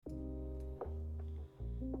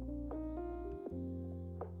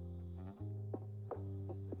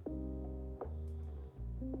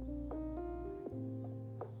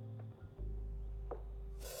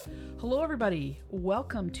Hello, everybody.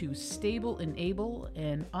 Welcome to Stable and Able,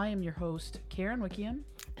 and I am your host, Karen Wickiam.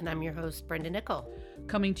 And I'm your host, Brenda Nickel.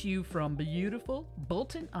 Coming to you from beautiful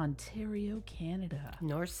Bolton, Ontario, Canada.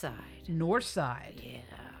 Northside. Northside. Yeah.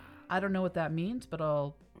 I don't know what that means, but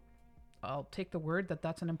I'll take the word that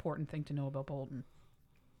that's an important thing to know about Bolton.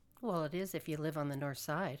 Well, it is if you live on the north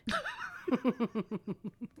side.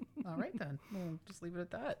 All right, then. We'll just leave it at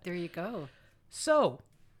that. There you go. So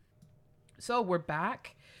we're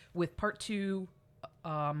back with part two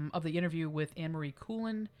of the interview with Anne-Marie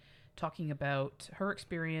Coulin, talking about her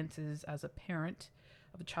experiences as a parent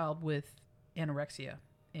of a child with anorexia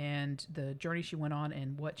and the journey she went on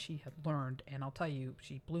and what she had learned. And I'll tell you,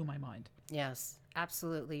 she blew my mind. Yes,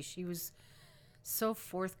 absolutely. She was so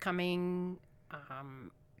forthcoming.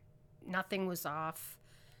 Nothing was off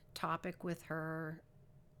topic with her.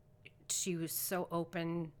 She was so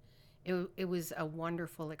open. It was a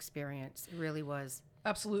wonderful experience. It really was.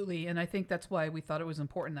 Absolutely. And I think that's why we thought it was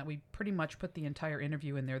important that we pretty much put the entire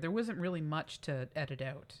interview in there. There wasn't really much to edit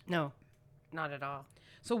out. No, not at all.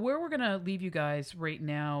 So where we're going to leave you guys right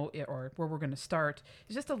now, or where we're going to start,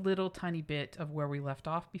 is just a little tiny bit of where we left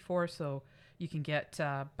off before, so you can get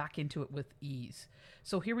back into it with ease.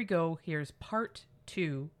 So here we go. Here's part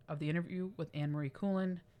two of the interview with Anne-Marie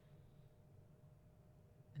Coulin.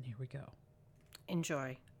 And here we go.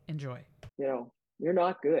 Enjoy. You're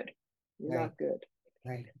not good. You're Right. not good.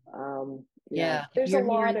 Right. Yeah. If There's a you're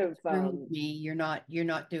lot here in of, this room with me, you're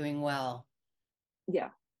not doing well. yeah,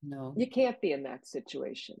 No. you can't be in that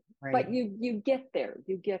situation, Right. but you get there,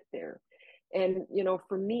 And,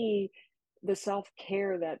 for me, the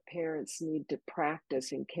self-care that parents need to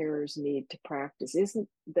practice and carers need to practice isn't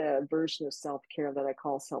the version of self-care that I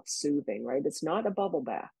call self-soothing, right? It's not a bubble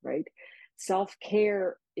bath, right?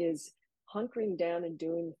 Self-care is hunkering down and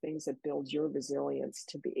doing things that build your resilience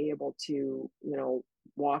to be able to,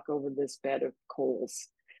 walk over this bed of coals.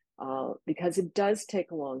 Because it does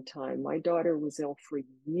take a long time. My daughter was ill for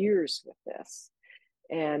years with this,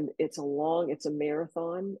 and it's a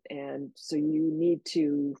marathon. And so you need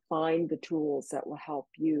to find the tools that will help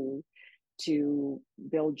you to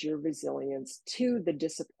build your resilience to the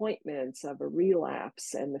disappointments of a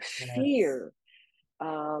relapse and the fear.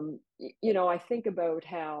 I think about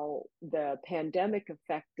how the pandemic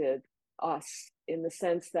affected us in the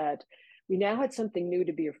sense that we now had something new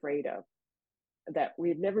to be afraid of that we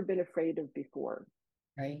had never been afraid of before.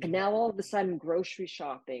 Right. And now all of a sudden, grocery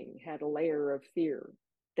shopping had a layer of fear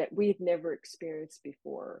that we had never experienced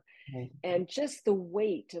before. Right. And just the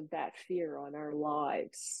weight of that fear on our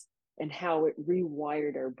lives and how it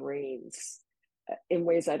rewired our brains in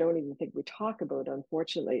ways I don't even think we talk about,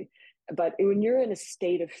 unfortunately. But when you're in a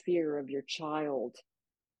state of fear of your child,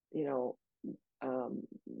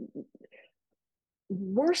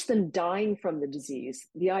 worse than dying from the disease,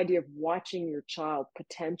 the idea of watching your child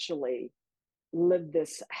potentially live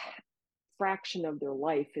this fraction of their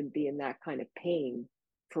life and be in that kind of pain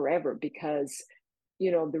forever, because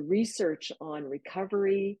the research on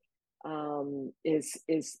recovery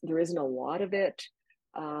is there isn't a lot of it,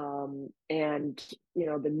 and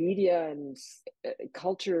the media and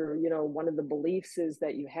culture, one of the beliefs is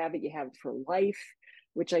that you have it for life,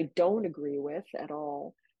 which I don't agree with at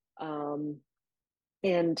all.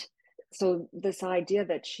 And so this idea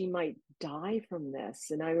that she might die from this,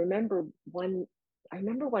 and I remember one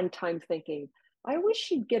time thinking, I wish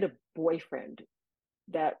she'd get a boyfriend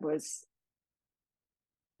that was,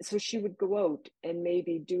 so she would go out and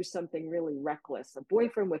maybe do something really reckless, a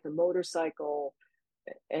boyfriend with a motorcycle,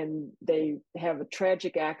 and they have a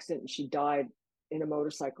tragic accident and she died in a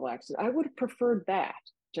motorcycle accident. I would have preferred that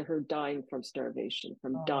to her dying from starvation,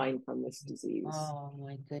 from dying from this disease. Oh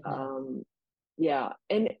my goodness. Yeah.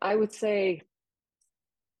 And I would say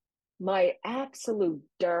my absolute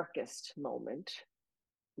darkest moment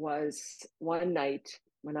was one night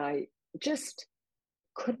when I just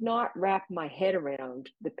could not wrap my head around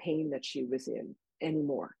the pain that she was in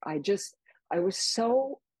anymore. I was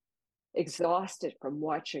so exhausted from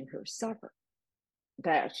watching her suffer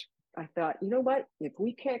that I thought, you know what? If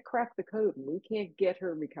we can't crack the code and we can't get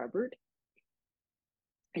her recovered,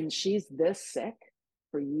 and she's this sick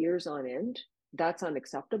for years on end, that's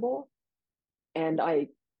unacceptable. And I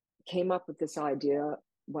came up with this idea.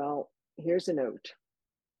 Well, here's a note.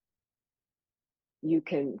 You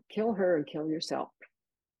can kill her and kill yourself.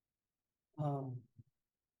 Oh.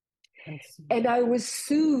 And I was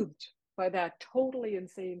soothed by that totally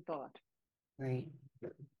insane thought. Right.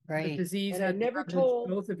 The Right. disease And I had never damaged told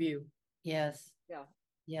both of you. Yes. Yeah.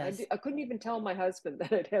 Yes. I couldn't even tell my husband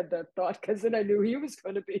that I'd had that thought, because then I knew he was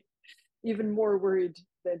going to be even more worried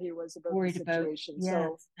than he was about Worried the about. situation. Yes,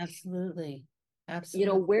 So absolutely.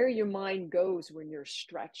 Absolutely. where your mind goes when you're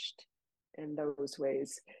stretched in those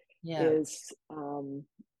ways Yeah. is,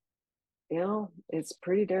 it's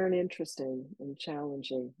pretty darn interesting and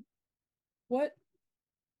challenging. What?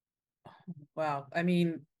 Wow. I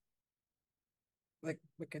mean, like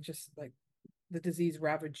I just like the disease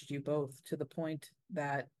ravaged you both to the point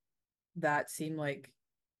that that seemed like,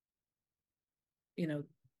 you know,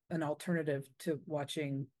 an alternative to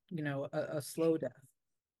watching, a slow death.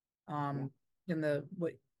 Yeah. In the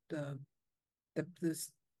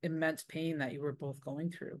this immense pain that you were both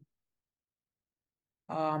going through.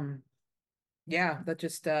 Um, yeah, that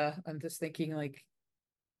just I'm just thinking like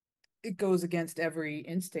it goes against every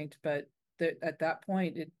instinct, but at that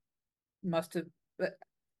point it must have. But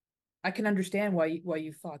I can understand why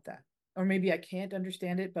you thought that, or maybe I can't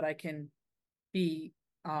understand it, but I can be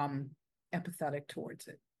empathetic towards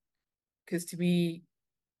it because to me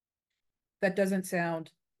that doesn't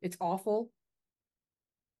sound. It's awful,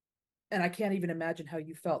 and I can't even imagine how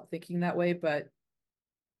you felt thinking that way. But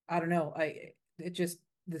I don't know. It just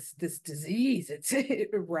this disease.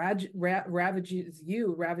 Ravages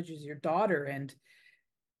you, ravages your daughter, and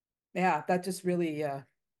yeah, that just really.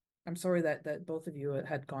 I'm sorry that both of you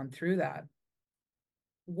had gone through that.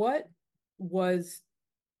 What was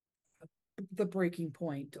the breaking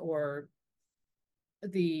point, or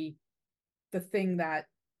the the thing that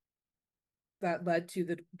led to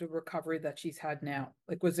the recovery that she's had now?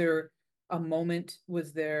 Like, was there a moment?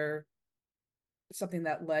 Was there something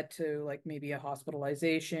that led to like maybe a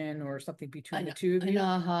hospitalization or something between the two of An you?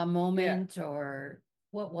 aha Yeah. moment, or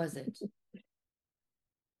what was it?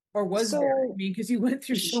 Or was there? I So mean, because you went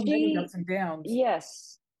through so many she, ups and downs.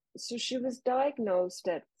 yes, so she was diagnosed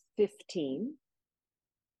at 15,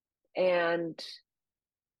 and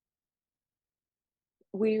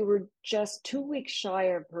we were just 2 weeks shy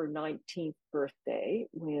of her 19th birthday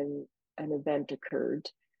when an event occurred.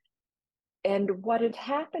 And what had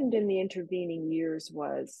happened in the intervening years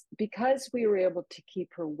was, because we were able to keep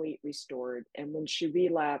her weight restored, and when she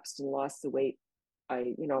relapsed and lost the weight,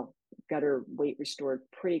 I, got her weight restored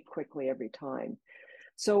pretty quickly every time.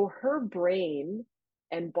 So her brain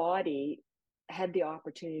and body had the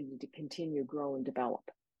opportunity to continue, grow, and develop.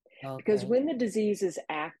 Because Okay. when the disease is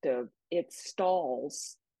active, it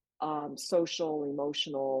stalls social,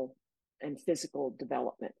 emotional, and physical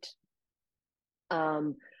development.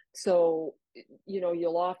 Um, so,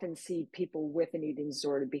 you'll often see people with an eating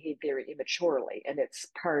disorder behave very immaturely, and it's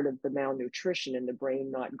part of the malnutrition and the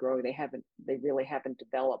brain not growing. They really haven't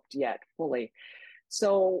developed yet fully.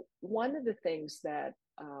 So, one of the things that,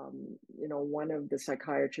 one of the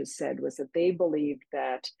psychiatrists said was that they believed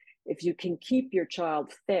that if you can keep your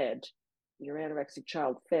child fed, your anorexic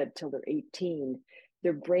child fed till they're 18,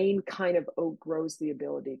 their brain kind of outgrows the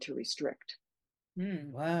ability to restrict.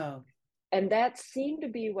 Wow. And that seemed to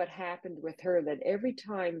be what happened with her, that every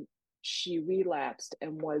time she relapsed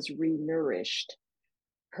and was renourished,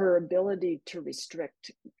 her ability to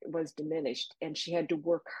restrict was diminished, and she had to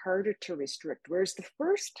work harder to restrict. Whereas the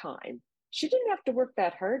first time, she didn't have to work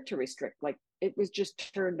that hard to restrict. Like, it was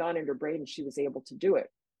just turned on in her brain and she was able to do it.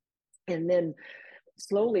 And then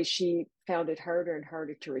slowly she found it harder and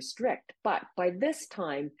harder to restrict. But by this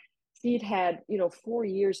time, she'd had, 4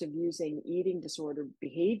 years of using eating disorder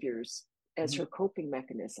behaviors as Mhm. her coping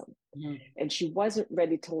mechanism, Mhm. and she wasn't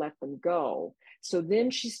ready to let them go. So then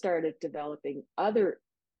she started developing other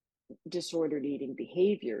disordered eating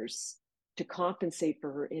behaviors to compensate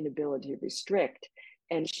for her inability to restrict.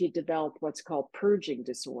 And she developed what's called purging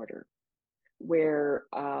disorder, where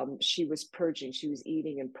she was purging, she was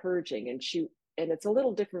eating and purging, and it's a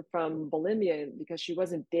little different from bulimia because she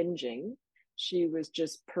wasn't binging, she was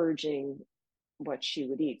just purging what she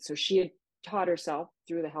would eat. So she had taught herself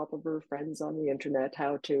through the help of her friends on the internet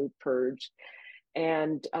how to purge,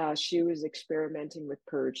 and she was experimenting with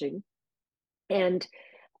purging, and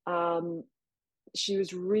um, she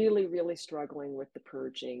was really, really struggling with the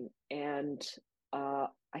purging. And I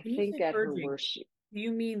When you think say at her purging, worst, do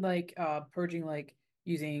you mean like purging, like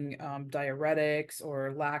using diuretics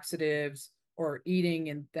or laxatives, or eating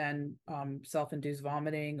and then self-induced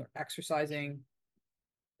vomiting or exercising?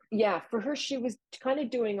 yeah, for her, she was kind of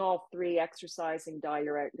doing all three: exercising,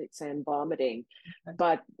 diuretics, and vomiting.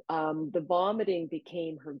 But the vomiting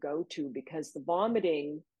became her go to because the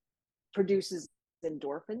vomiting produces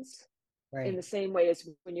endorphins in the Right. same way as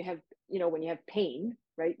when you have pain,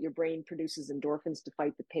 right? Your brain produces endorphins to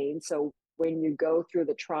fight the pain. So when you go through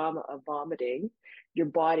the trauma of vomiting, your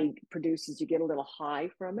body produces, you get a little high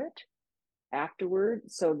from it afterward.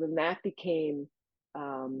 So then that became,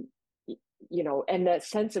 um, and that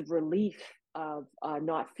sense of relief of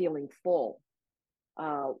not feeling full.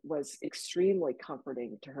 was extremely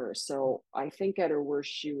comforting to her. So I think at her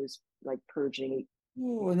worst, she was like purging.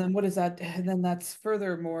 Ooh, and then what is that? And then that's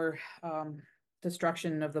further more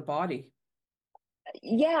destruction of the body.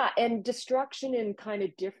 Yeah, and destruction in kind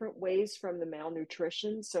of different ways from the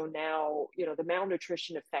malnutrition. So now, the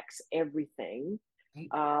malnutrition affects everything.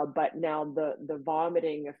 Right. But now the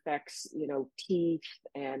vomiting affects, teeth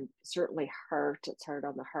and certainly heart. It's hard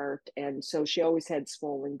on the heart. And so she always had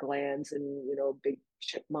swollen glands and, big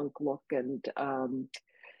chipmunk look and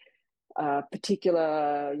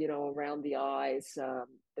particular, around the eyes.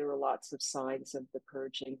 There were lots of signs of the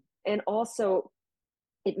purging. And also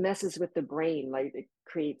it messes with the brain, like it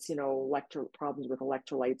creates, problems with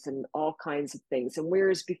electrolytes and all kinds of things. And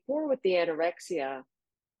whereas before with the anorexia,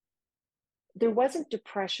 there wasn't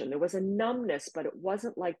depression, there was a numbness, but it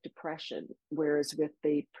wasn't like depression. Whereas with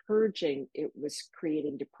the purging, it was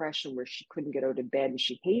creating depression where she couldn't get out of bed and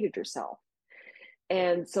she hated herself.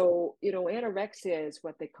 And so, anorexia is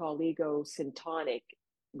what they call ego syntonic,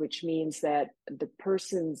 which means that the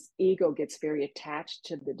person's ego gets very attached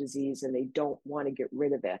to the disease and they don't want to get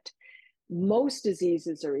rid of it. Most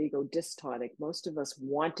diseases are ego dystonic. Most of us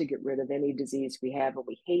want to get rid of any disease we have and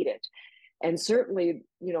we hate it. And certainly,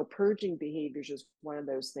 purging behaviors is one of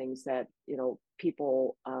those things that,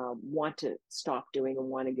 people want to stop doing and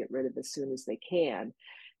want to get rid of as soon as they can.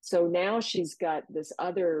 So now she's got this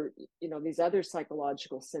other, these other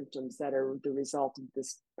psychological symptoms that are the result of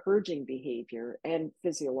this purging behavior and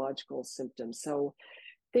physiological symptoms. So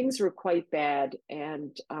things were quite bad.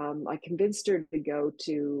 And I convinced her to go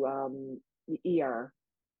to the ER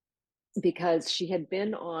because she had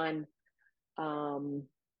been on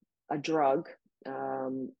a drug.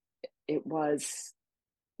 It was,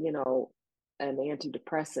 an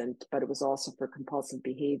antidepressant, but it was also for compulsive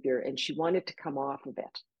behavior. And she wanted to come off of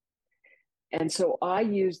it. And so I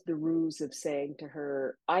used the ruse of saying to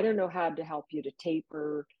her, I don't know how to help you to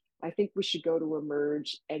taper. I think we should go to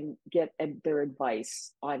Emerge and get their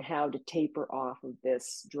advice on how to taper off of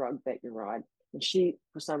this drug that you're on. And she,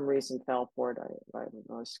 for some reason, fell for it. I don't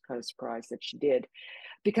know, I was kind of surprised that she did.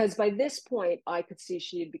 Because by this point, I could see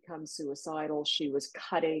she had become suicidal. She was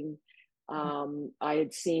cutting. I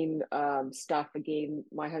had seen stuff. Again,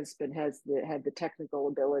 my husband had the technical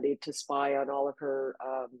ability to spy on all of her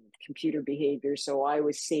computer behavior. So I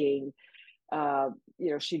was seeing,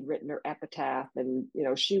 she'd written her epitaph, and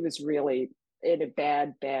she was really in a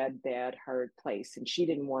bad, bad, bad, hard place, and she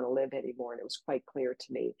didn't want to live anymore. And it was quite clear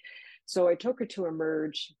to me. So I took her to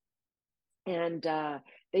Emerge, and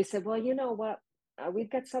they said, "Well, you know what? We've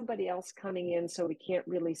got somebody else coming in, so we can't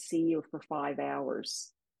really see you for 5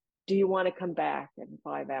 hours. Do you want to come back in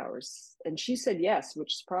 5 hours?" And she said yes,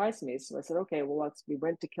 which surprised me. So I said, okay, well, we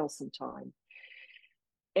went to kill some time.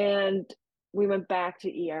 And we went back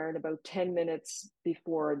to ER, and about 10 minutes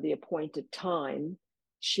before the appointed time,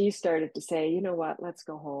 she started to say, you know what, let's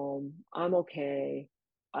go home. I'm okay.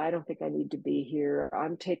 I don't think I need to be here.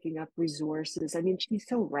 I'm taking up resources. I mean, she's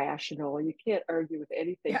so rational. You can't argue with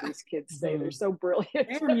anything these kids say. They're so brilliant.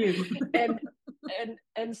 Damn you.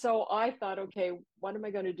 and so I thought, okay, what am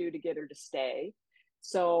I going to do to get her to stay?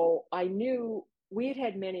 So I knew we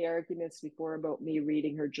had many arguments before about me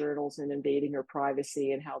reading her journals and invading her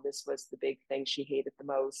privacy and how this was the big thing she hated the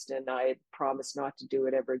most. And I promised not to do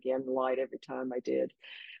it ever again, lied every time I did.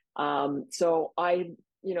 So I,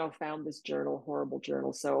 found this journal, horrible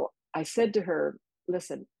journal. So I said to her,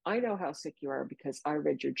 listen, I know how sick you are because I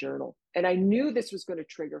read your journal. And I knew this was going to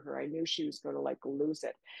trigger her. I knew she was going to lose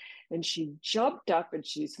it. And she jumped up and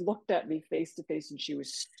she's looked at me face to face, and she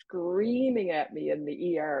was screaming at me in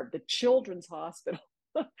the ER, the children's hospital,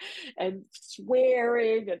 and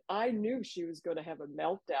swearing. And I knew she was going to have a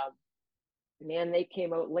meltdown. Man, they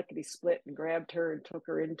came out lickety split and grabbed her and took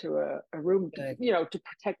her into a room, to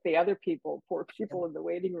protect the other poor people in the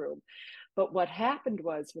waiting room. But what happened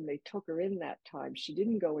was when they took her in that time, she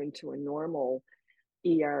didn't go into a normal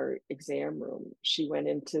ER exam room. She went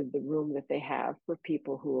into the room that they have for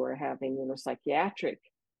people who are having, psychiatric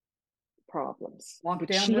problems, which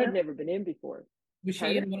Lockdown she had room? never been in before. Was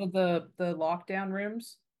she in one of the lockdown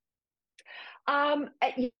rooms?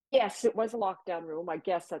 Yes, it was a lockdown room. I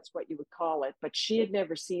guess that's what you would call it, but she had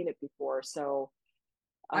never seen it before. So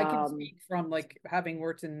I can speak from having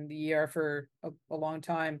worked in the ER for a long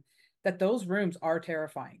time that those rooms are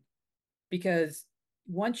terrifying, because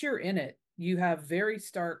once you're in it, you have very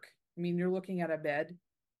stark, I mean, you're looking at a bed,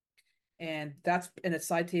 and that's in a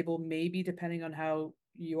side table, maybe depending on how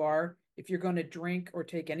you are. If you're going to drink or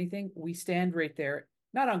take anything, we stand right there,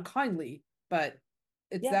 not unkindly, but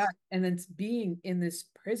it's yes. that. And then being in this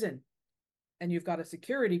prison, and you've got a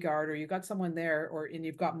security guard, or you've got someone there, and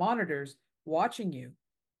you've got monitors watching you.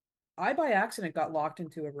 I by accident got locked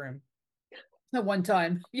into a room at one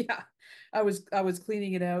time. Yeah. I was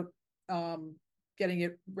cleaning it out, getting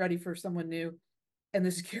it ready for someone new, and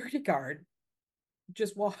the security guard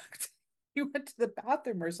just walked. He went to the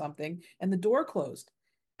bathroom or something, and the door closed.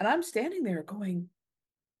 And I'm standing there going,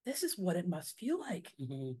 this is what it must feel like.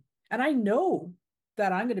 Mhm. And I know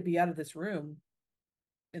that I'm going to be out of this room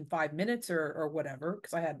in 5 minutes or whatever,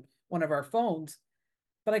 because I had one of our phones.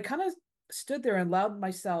 But I kind of stood there and allowed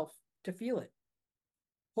myself to feel it,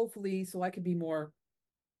 hopefully, so I could be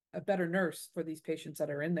a better nurse for these patients that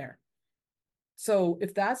are in there. So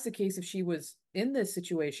if that's the case, if she was in this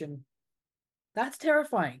situation, that's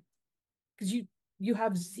terrifying because you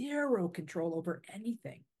have zero control over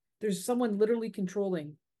anything. There's someone literally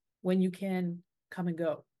controlling when you can come and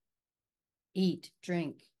go, Eat,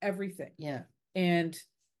 drink. everything. Yeah. And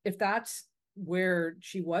if that's where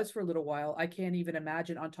she was for a little while, I can't even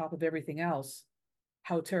imagine on top of everything else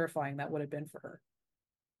how terrifying that would have been for her.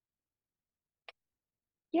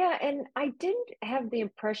 Yeah, and I didn't have the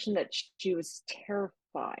impression that she was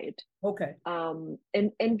terrified. Okay.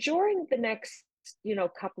 And during the next,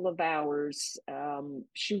 couple of hours,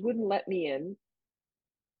 she wouldn't let me in.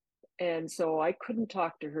 And so I couldn't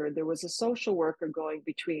talk to her. There was a social worker going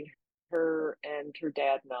between her and her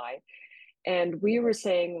dad and I. And we were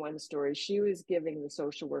saying one story. She was giving the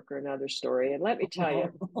social worker another story. And let me tell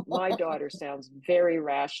you, my daughter sounds very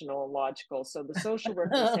rational and logical. So the social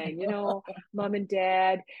worker was saying, mom and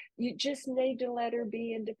dad, you just need to let her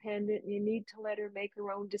be independent. You need to let her make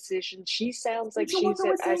her own decisions. She sounds like Social she's worker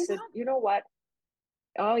it. was I saying said, that? you know what?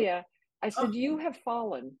 Oh yeah. I Oh, said, you have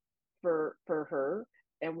fallen for her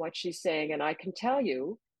and what she's saying. And I can tell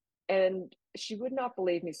you, and she would not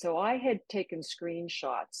believe me. So I had taken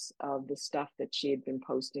screenshots of the stuff that she had been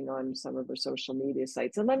posting on some of her social media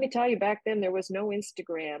sites. And let me tell you, back then there was no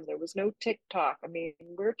Instagram, there was no TikTok. I mean,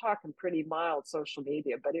 we're talking pretty mild social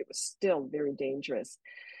media, but it was still very dangerous.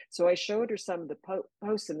 So I showed her some of the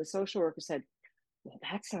posts, and the social worker said, well,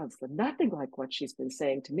 that sounds nothing like what she's been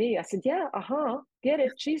saying to me. I said, yeah, get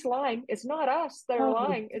it. She's lying. It's not us that are Oh, the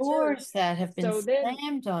lying. It's her. doors that have been So then,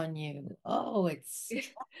 slammed on you. Oh, it's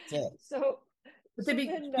tragic. so, but they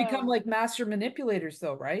so then, become like master manipulators,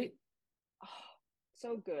 though, right? oh,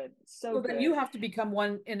 so good. So So then you good. have to become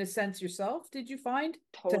one in a sense yourself, did you find?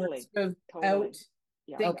 To Totally. sort of out Totally.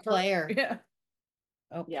 Yeah. Oh, think her. player. Yeah.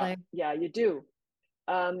 Oh, Yeah. player. Yeah, you do.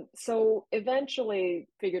 So eventually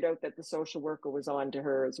figured out that the social worker was on to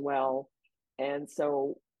her as well. And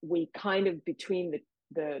so we kind of between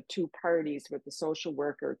the two parties with the social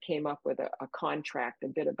worker came up with a contract, a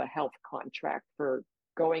bit of a health contract for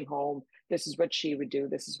going home. This is what she would do.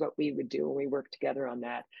 This is what we would do. And we worked together on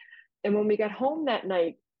that. And when we got home that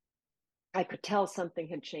night, I could tell something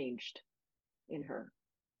had changed in her,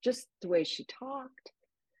 just the way she talked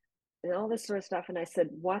and all this sort of stuff. And I said,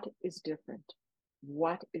 what is different?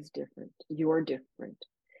 What is different? You're different.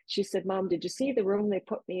 She said, Mom, did you see the room they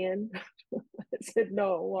put me in? I said,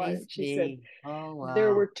 no, what? I She said, see. Oh,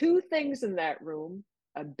 there were wow. two things in that room,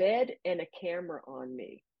 a bed and a camera on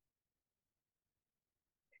me.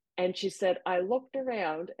 And she said, I looked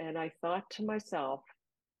around and I thought to myself,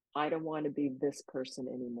 I don't want to be this person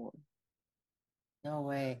anymore. No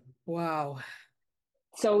way. Wow.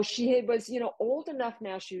 So she was, old enough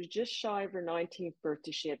now. She was just shy of her 19th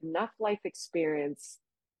birthday. She had enough life experience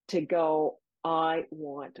to go, I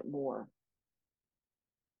want more.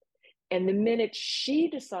 And the minute she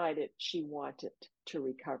decided she wanted to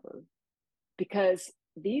recover, because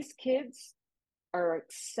these kids are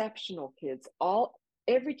exceptional kids.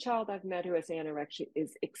 Every child I've met who has anorexia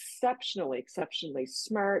is exceptionally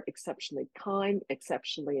smart, exceptionally kind,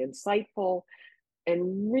 exceptionally insightful,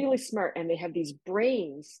 and really smart. And they have these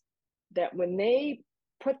brains that when they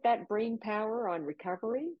put that brain power on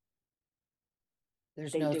recovery,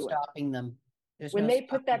 There's they no do it. stopping them. There's When no they put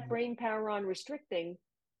stopping that them. brain power on restricting,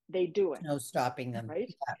 they do it, No stopping them.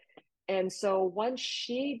 right? Yeah. And so once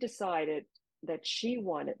she decided that she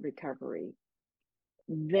wanted recovery,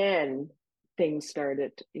 then things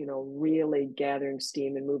started, really gathering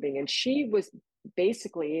steam and moving. And she was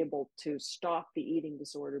basically able to stop the eating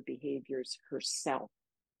disorder behaviors herself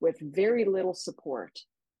with very little support.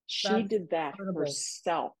 She That's did that incredible.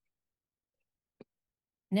 herself.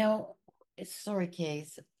 Now, sorry,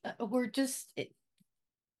 Case.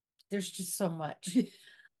 There's just so much.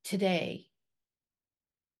 Today,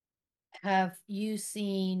 have you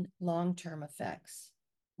seen long-term effects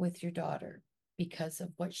with your daughter because of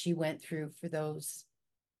what she went through for those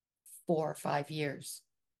 4 or 5 years?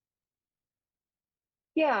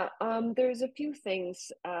 Yeah, there's a few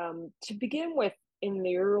things. To begin with, in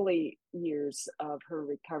the early years of her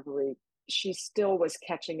recovery, she still was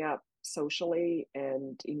catching up socially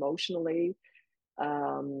and emotionally.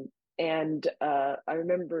 Um, and I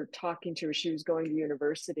remember talking to her, she was going to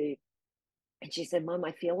university, and she said, Mom,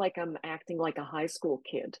 I feel like I'm acting like a high school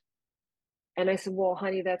kid. And I said, well,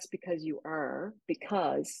 honey, that's because you are,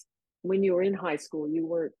 because when you were in high school, you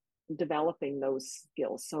weren't developing those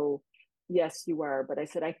skills. So yes, you are. But I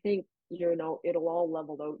said, I think, it'll all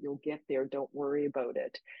level out. You'll get there. Don't worry about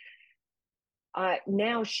it.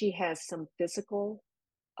 Now she has some physical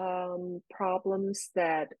problems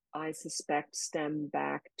that I suspect stem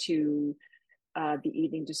back to the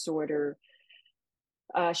eating disorder.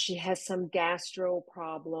 She has some gastro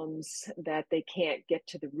problems that they can't get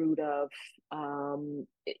to the root of.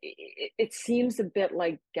 It seems a bit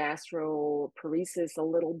like gastroparesis, a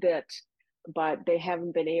little bit, but they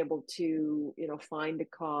haven't been able to, find a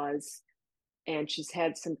cause. And she's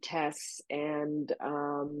had some tests, and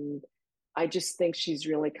I just think she's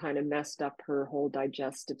really kind of messed up her whole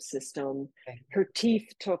digestive system. Okay. Her teeth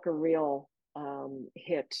took a real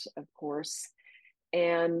hit, of course,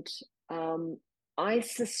 and um, I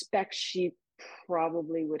suspect she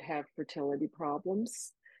probably would have fertility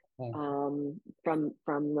problems Okay. from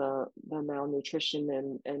the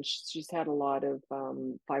malnutrition, and she's had a lot of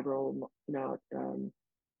fibro. No,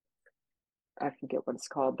 I forget what it's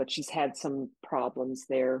called, but she's had some problems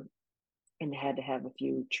there and had to have a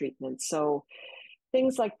few treatments. So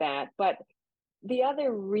things like that. But the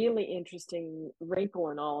other really interesting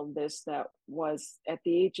wrinkle in all of this that was at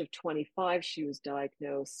the age of 25, she was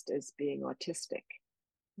diagnosed as being autistic,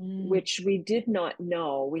 which we did not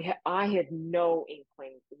know. I had no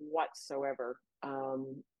inkling whatsoever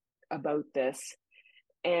about this.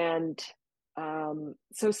 And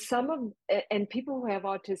so and people who have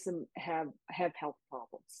autism have health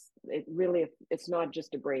problems. It's not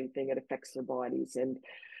just a brain thing, it affects their bodies. And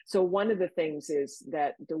so one of the things is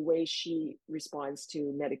that the way she responds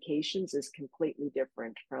to medications is completely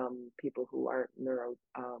different from people who aren't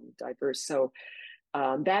neurodiverse. So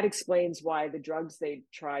that explains why the drugs they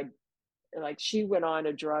tried, like she went on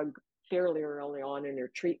a drug fairly early on in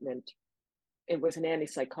her treatment. It was an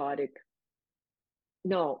antipsychotic,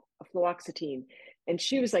 no, a fluoxetine, and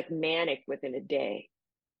she was like manic within a day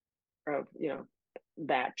of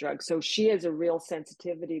that drug. So she has a real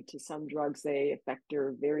sensitivity to some drugs. They affect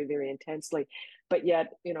her very, very intensely, but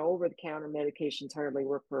yet over the counter medications hardly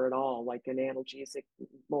work for her at all. Like an analgesic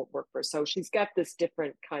won't work for her. So she's got this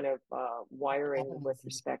different kind of wiring with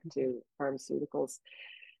respect to pharmaceuticals.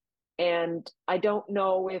 And I don't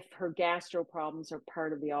know if her gastro problems are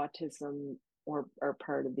part of the autism or are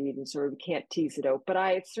part of the eating disorder. We can't tease it out. But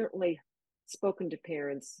I have certainly spoken to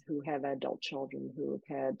parents who have adult children who have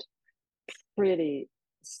had pretty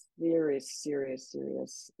serious,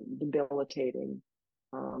 debilitating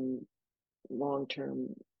long-term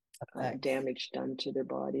damage done to their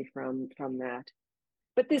body from that.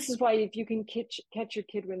 But this is why if you can catch your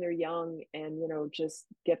kid when they're young and just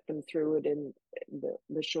get them through it in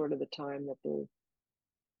the short of the time that they're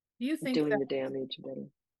Do you think doing that the damage better.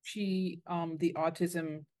 the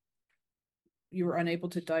autism, you were unable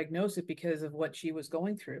to diagnose it because of what she was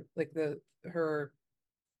going through,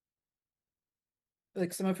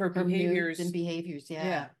 like some of her behaviors and behaviors,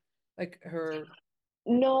 yeah, like her.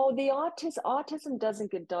 No, the autism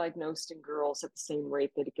doesn't get diagnosed in girls at the same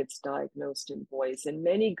rate that it gets diagnosed in boys. And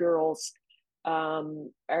many girls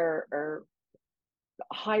are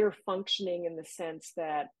higher functioning in the sense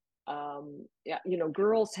that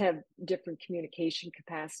girls have different communication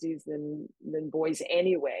capacities than boys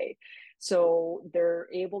anyway. So they're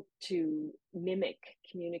able to mimic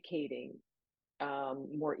communicating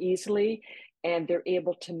more easily, and they're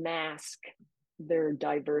able to mask their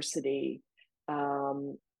diversity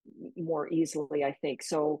more easily, I think.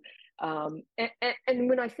 So, and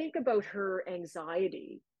when I think about her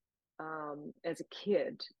anxiety as a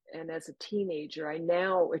kid and as a teenager, I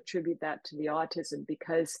now attribute that to the autism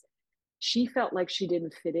because she felt like she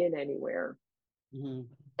didn't fit in anywhere. Mm-hmm.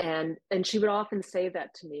 And she would often say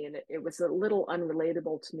that to me, and it was a little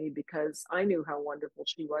unrelatable to me because I knew how wonderful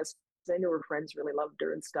she was. I knew her friends really loved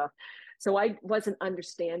her and stuff. So I wasn't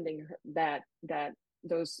understanding that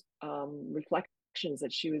those reflections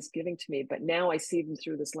that she was giving to me. But now I see them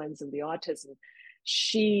through this lens of the autism.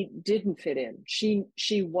 She didn't fit in. She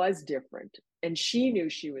was different, and she knew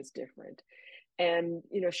she was different. And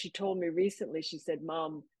she told me recently, she said,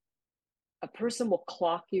 Mom, a person will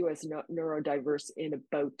clock you as neurodiverse in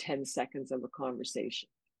about 10 seconds of a conversation.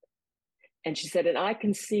 And she said, and I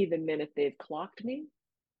can see the minute they've clocked me,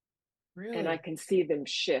 Really? and I can see them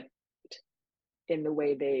shift. in the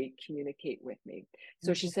way they communicate with me.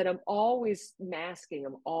 So she Mhm. said, I'm always masking,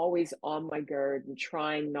 I'm always on my guard and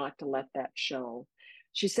trying not to let that show.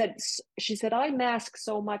 She said, I mask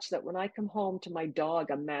so much that when I come home to my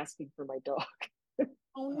dog, I'm masking for my dog.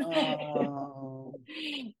 Oh,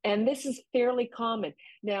 And this is fairly common.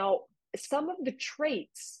 Now, some of the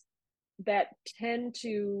traits that tend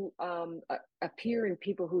to appear in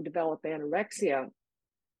people who develop anorexia,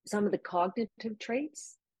 some of the cognitive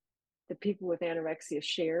traits that people with anorexia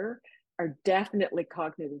share are definitely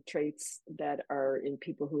cognitive traits that are in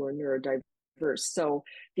people who are neurodiverse. So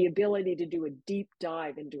the ability to do a deep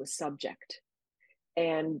dive into a subject,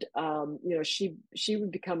 and she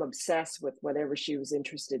would become obsessed with whatever she was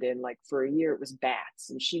interested in. Like for a year it was bats,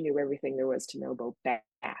 and she knew everything there was to know about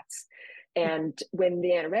bats. And when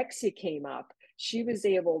the anorexia came up, she has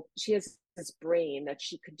this brain that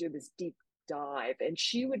she could do this deep dive, and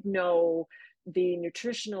she would know the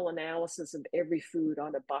nutritional analysis of every food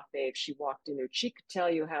on a buffet. If she walked in there, she could tell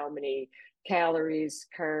you how many calories,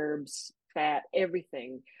 carbs, fat,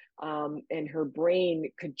 everything. And her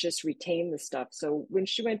brain could just retain the stuff. So when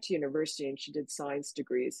she went to university and she did science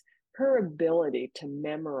degrees, her ability to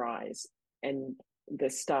memorize and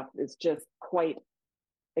this stuff is just quite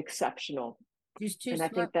exceptional. she's too And I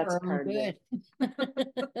smart think for that's her own part of it.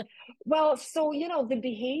 good. Well, so the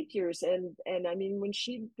behaviors, and I mean, when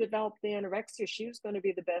she developed the anorexia, she was going to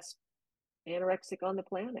be the best anorexic on the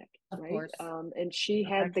planet, Of right? course, And she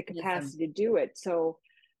had the perfectionism. capacity to do it. So,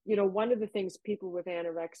 one of the things people with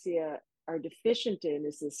anorexia are deficient in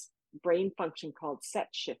is this brain function called set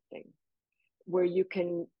shifting, where you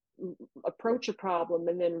can approach a problem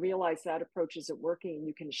and then realize that approach isn't working, and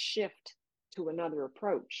you can shift to another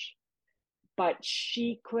approach. But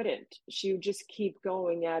she couldn't. She would just keep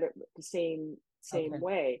going at it the same Okay.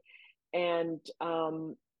 way. And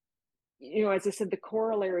as I said, the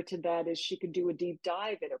corollary to that is she could do a deep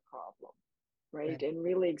dive in a problem, right? Right. And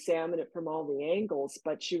really examine it from all the angles,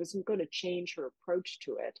 but she wasn't going to change her approach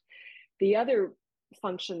to it. The other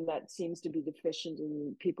function that seems to be deficient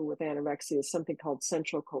in people with anorexia is something called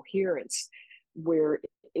central coherence, where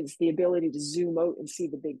it's the ability to zoom out and see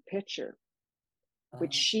the big picture,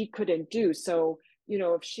 which Uh, she couldn't do. So,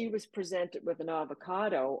 if she was presented with an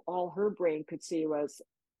avocado, all her brain could see was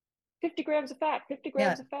 50 grams of fat, 50 yeah.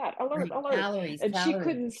 grams of fat, alert, Right. alert. Calories, And she calories.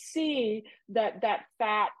 couldn't see that that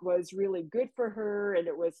fat was really good for her. And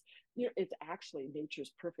it's actually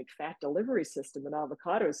nature's perfect fat delivery system. An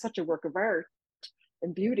avocado is such a work of art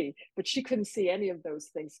and beauty, but she couldn't see any of those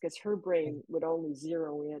things because her brain would only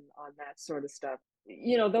zero in on that sort of stuff.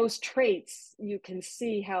 Those traits, you can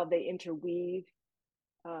see how they interweave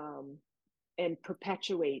um, and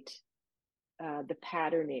perpetuate the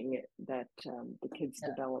patterning that the kids Yeah.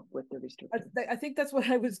 develop with the I, restriction. I think that's what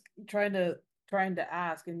I was trying to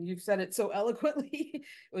ask, and you've said it so eloquently.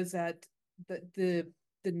 Was that the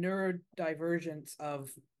neurodivergence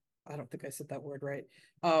of, I don't think I said that word right,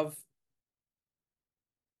 of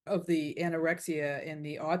the anorexia and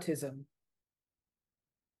the autism,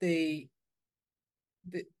 they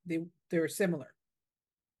they're similar.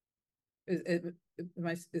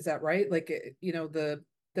 Is that right? Like, the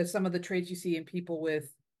some of the traits you see in people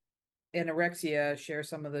with anorexia share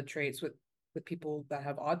some of the traits with people that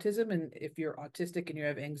have autism. And if you're autistic and you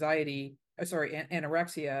have anxiety,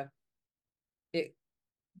 anorexia, it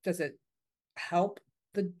does it help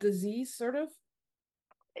the disease sort of?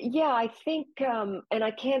 Yeah, I think, and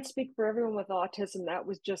I can't speak for everyone with autism. That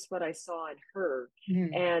was just what I saw in her.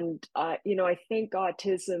 Mhm. And, I think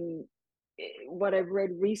autism, what I've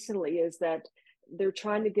read recently is that they're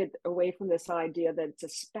trying to get away from this idea that it's a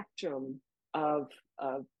spectrum of,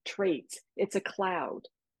 of traits. It's a cloud,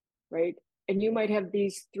 right? And you might have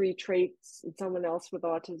these three traits, and someone else with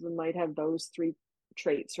autism might have those three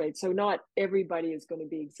traits, right? So not everybody is going to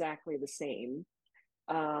be exactly the same.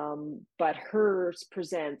 But hers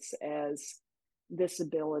presents as this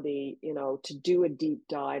ability, to do a deep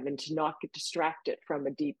dive and to not get distracted from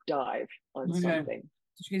a deep dive on Okay. something.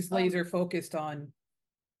 She's Um, laser focused on.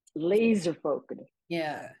 Laser focused.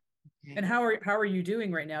 yeah. And how are you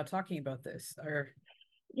doing right now talking about this? Or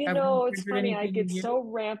have we It's triggered funny. I anything in get you? so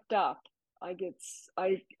ramped up. I get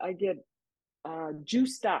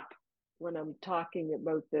juiced up when I'm talking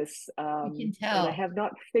about this, We can and I tell. have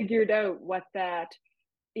not figured out what that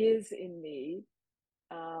is in me.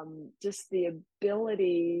 Just the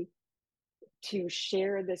ability to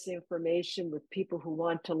share this information with people who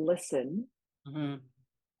want to listen, Mhm.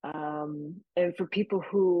 and for people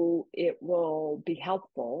who it will be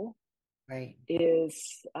helpful, Right.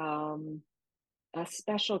 is a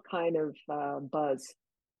special kind of buzz.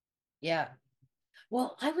 Yeah.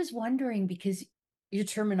 Well, I was wondering because your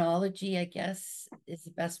terminology, I guess, is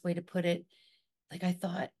the best way to put it. Like I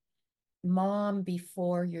thought, mom,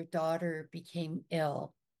 before your daughter became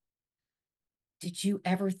ill, did you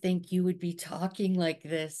ever think you would be talking like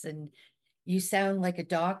this? And you sound like a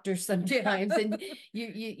doctor sometimes, and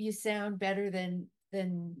you sound better than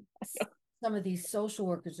some of these social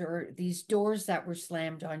workers or these doors that were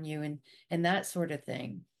slammed on you and that sort of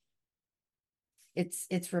thing.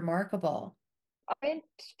 It's remarkable. I went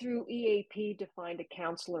through EAP to find a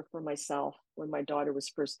counselor for myself when my daughter was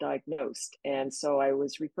first diagnosed. And so I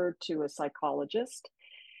was referred to a psychologist.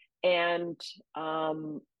 And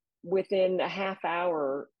within a half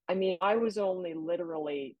hour, I mean, I was only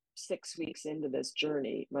literally 6 weeks into this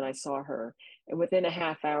journey when I saw her. And within a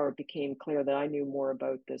half hour, it became clear that I knew more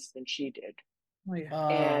about this than she did. Oh, yeah.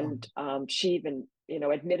 And she even,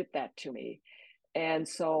 admitted that to me. And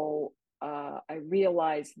so I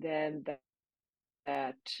realized then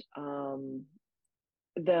that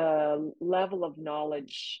the level of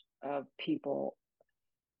knowledge of people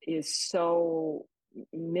is so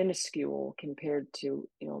minuscule compared to,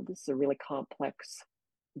 this is a really complex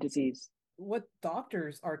disease. What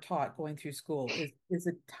doctors are taught going through school is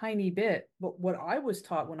a tiny bit, but what I was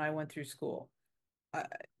taught when I went through school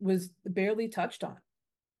was barely touched on.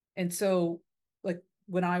 And so, like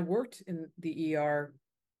when I worked in the ER,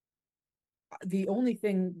 the only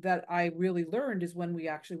thing that I really learned is when we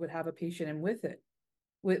actually would have a patient in with it,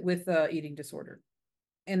 with eating disorder,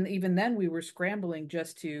 and even then we were scrambling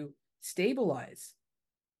just to stabilize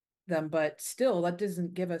them, but still that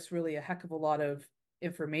doesn't give us really a heck of a lot of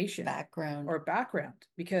information Background. or background,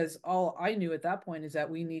 because all I knew at that point is that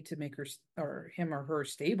we need to make her or him or her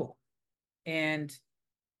stable. And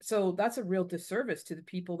so that's a real disservice to the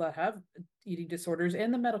people that have eating disorders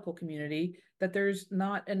and the medical community, that there's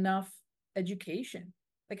not enough education.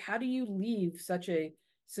 Like, how do you leave such a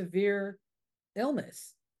severe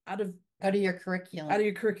illness out of your curriculum? Out of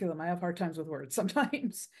your curriculum. I have hard times with words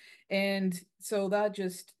sometimes. And so that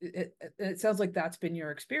just, it sounds like that's been your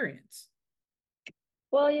experience.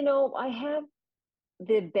 Well, I have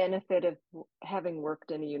the benefit of having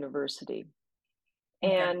worked in a university.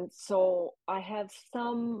 Okay. And so I have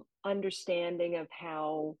some understanding of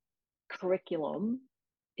how curriculum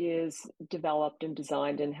is developed and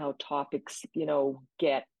designed and how topics,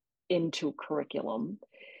 get into curriculum.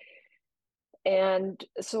 And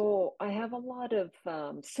so I have a lot of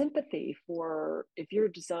sympathy for if you're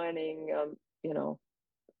designing,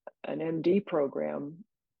 an MD program,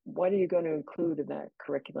 what are you going to include in that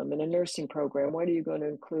curriculum? In a nursing program, what are you going to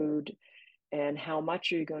include? And how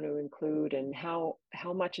much are you going to include? And how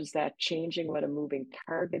much is that changing what a moving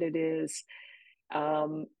target it is?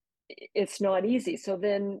 It's not easy. So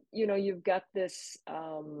then, you've got this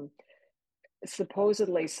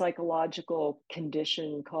supposedly psychological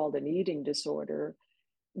condition called an eating disorder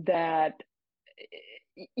that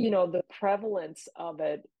the prevalence of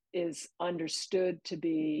it is understood to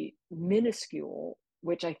be minuscule,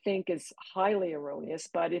 which I think is highly erroneous.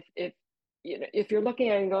 But if you're looking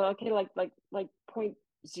at it and going, okay, like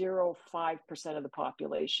 0.05% of the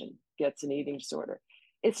population gets an eating disorder,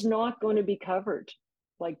 it's not going to be covered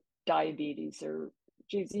like diabetes or,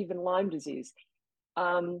 geez, even Lyme disease.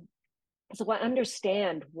 So I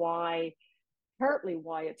understand partly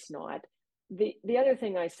why it's not. The other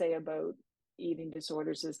thing I say about eating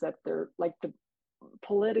disorders is that they're like the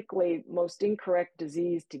politically most incorrect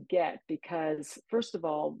disease to get, because first of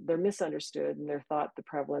all, they're misunderstood and they're thought the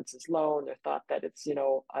prevalence is low, and they're thought that it's,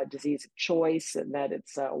 a disease of choice, and that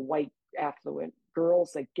it's white affluent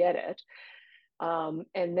girls that get it.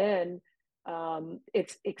 And then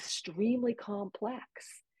it's extremely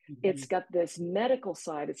complex. It's got this medical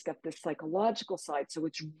side, it's got this psychological side. So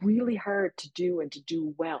it's really hard to do and to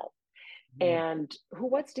do well. And who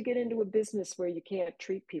wants to get into a business where you can't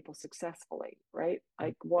treat people successfully, right?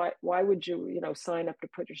 Like, why would you, sign up to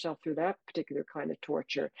put yourself through that particular kind of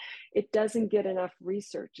torture? It doesn't get enough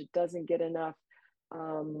research. It doesn't get enough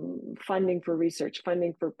funding for research,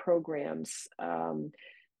 funding for programs. And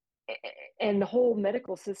the whole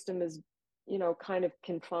medical system is, kind of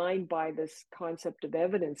confined by this concept of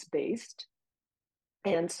evidence-based.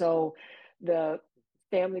 And so the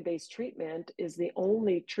family-based treatment is the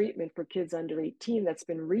only treatment for kids under 18 that's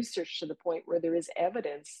been researched to the point where there is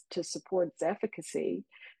evidence to support its efficacy.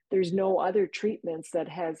 There's no other treatments that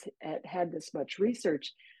has had this much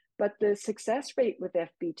research, but the success rate with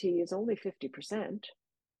FBT is only 50%.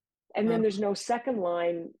 And then there's no second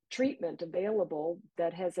line treatment available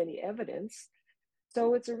that has any evidence.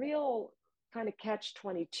 So it's a real kind of catch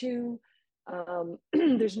 22.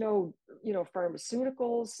 There's no,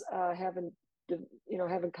 pharmaceuticals haven't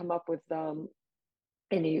come up with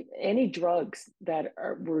any drugs that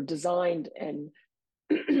were designed and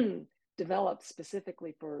developed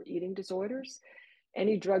specifically for eating disorders,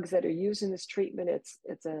 any drugs that are used in this treatment,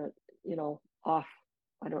 it's a, you know, off,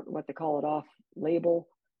 I don't know what they call it, off label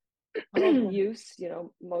use, you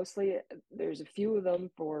know, mostly. There's a few of them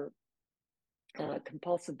for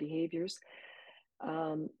compulsive behaviors.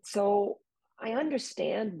 So I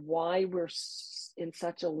understand why we're in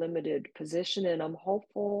such a limited position, and I'm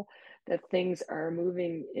hopeful that things are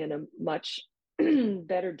moving in a much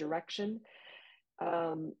better direction.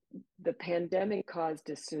 The pandemic caused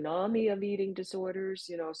a tsunami of eating disorders.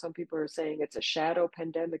 You know, some people are saying it's a shadow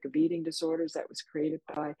pandemic of eating disorders that was created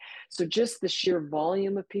by. So just the sheer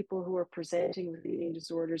volume of people who are presenting with eating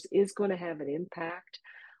disorders is going to have an impact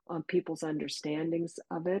on people's understandings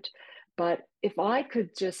of it. But if I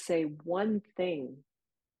could just say one thing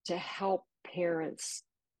to help parents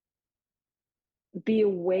be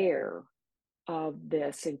aware of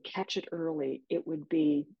this and catch it early, it would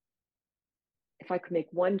be, if I could make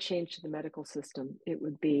one change to the medical system, it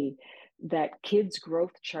would be that kids'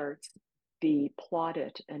 growth charts be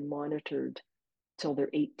plotted and monitored till they're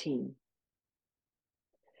 18.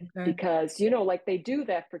 Okay. Because, you know, like they do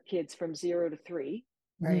that for kids from 0 to 3.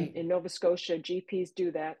 Right. In Nova Scotia, GPs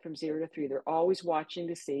do that from 0 to 3. They're always watching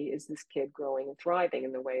to see, is this kid growing and thriving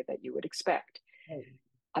in the way that you would expect? Right.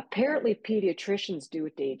 Apparently, pediatricians do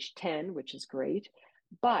it to age 10, which is great,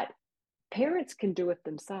 but parents can do it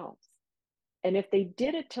themselves. And if they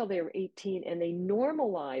did it till they were 18 and they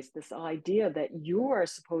normalized this idea that you are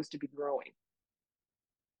supposed to be growing.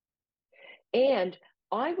 And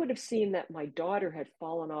I would have seen that my daughter had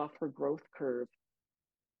fallen off her growth curve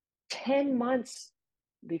 10 months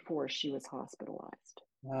before she was hospitalized.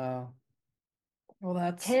 Wow. Well,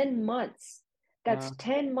 that's 10 months. That's wow.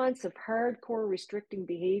 10 months of hardcore restricting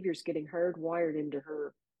behaviors getting hardwired into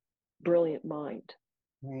her brilliant mind.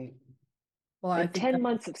 Right. Well, I And think 10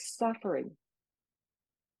 months of suffering.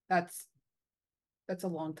 that's a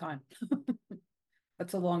long time.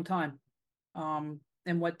 That's a long time.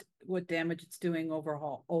 And what damage it's doing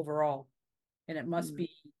overall. And it must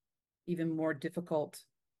be even more difficult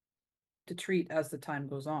to treat as the time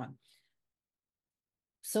goes on.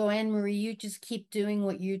 So Anne Marie, you just keep doing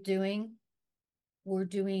what you're doing. We're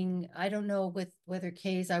doing, I don't know with whether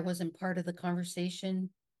Kay's, I wasn't part of the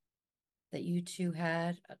conversation that you two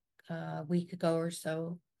had a week ago or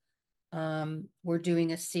so. We're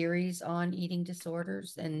doing a series on eating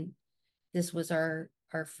disorders, and this was our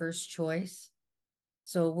first choice.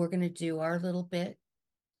 So we're going to do our little bit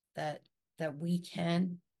that we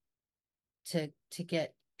can to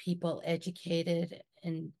get people educated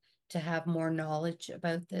and to have more knowledge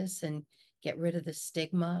about this and get rid of the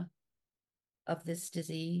stigma of this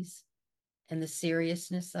disease and the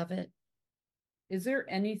seriousness of it. Is there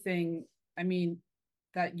anything, I mean,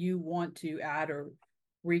 that you want to add or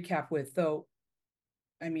recap with, though?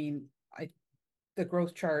 I mean, the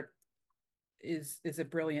growth chart is a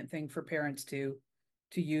brilliant thing for parents to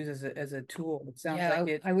use as a tool. It sounds like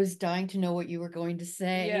it. I was dying to know what you were going to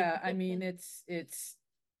say. Yeah, I mean, that's it's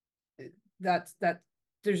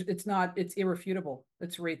irrefutable.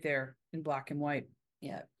 It's right there in black and white.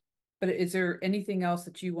 Yeah. But is there anything else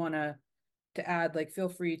that you want to add? Like, feel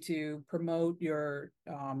free to promote your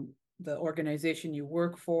the organization you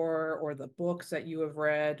work for, or the books that you have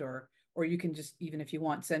read, or you can just, even if you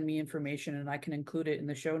want, send me information and I can include it in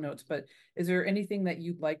the show notes. But is there anything that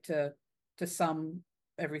you'd like to sum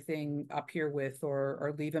everything up here with,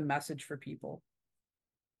 or leave a message for people?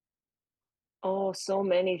 Oh, so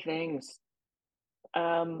many things.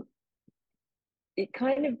 It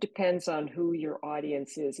kind of depends on who your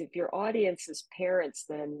audience is. If your audience is parents,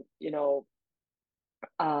 then, you know,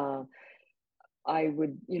 I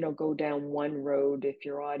would, you know, go down one road. If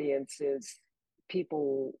your audience is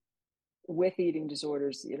people with eating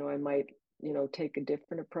disorders, you know, I might, you know, take a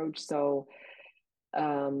different approach. So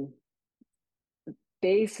um,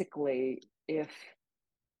 basically, if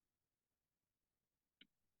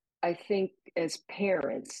I think as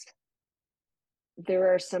parents,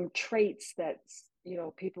 there are some traits that, you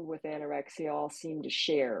know, people with anorexia all seem to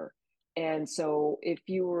share. And so if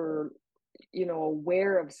you were, you know,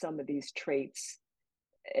 aware of some of these traits,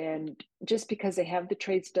 and just because they have the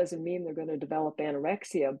traits doesn't mean they're going to develop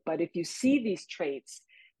anorexia. But if you see these traits,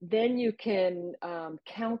 then you can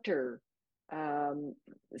counter um,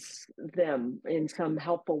 them in some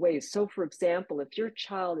helpful ways. So, for example, if your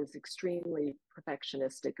child is extremely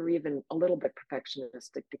perfectionistic or even a little bit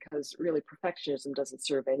perfectionistic, because really perfectionism doesn't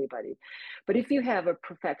serve anybody. But if you have a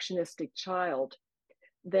perfectionistic child,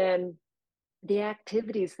 then the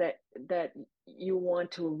activities that you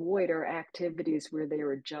want to avoid are activities where they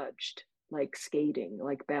are judged. like skating,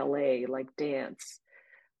 like ballet, like dance,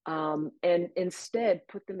 and instead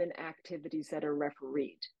put them in activities that are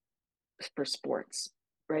refereed for sports,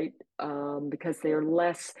 right? Because they're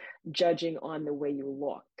less judging on the way you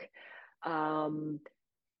look. Um,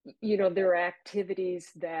 there are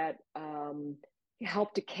activities that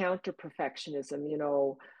help to counter perfectionism,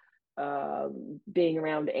 being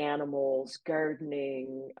around animals,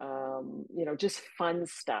 gardening, just fun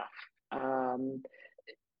stuff. Um,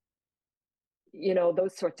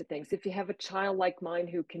 those sorts of things. If you have a child like mine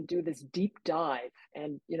who can do this deep dive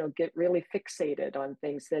and, get really fixated on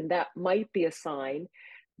things, then that might be a sign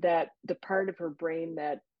that the part of her brain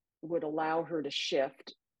that would allow her to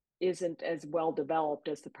shift isn't as well developed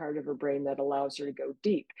as the part of her brain that allows her to go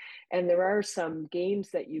deep. And there are some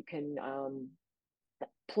games that you can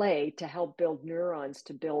play to help build neurons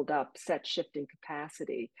to build up set shifting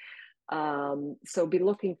capacity. So be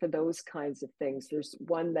looking for those kinds of things. There's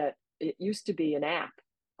one that it used to be an app,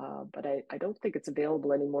 but I don't think it's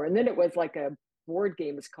available anymore. And then it was like a board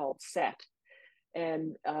game. It's called Set.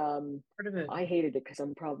 And I hated it because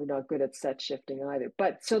I'm probably not good at set shifting either.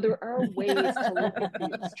 But so there are ways to look at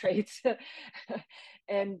these traits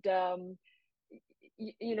and,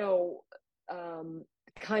 you know,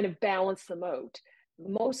 kind of balance them out.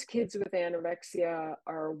 Most kids with anorexia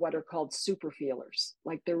are what are called super feelers.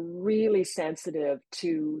 Like they're really sensitive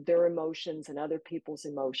to their emotions and other people's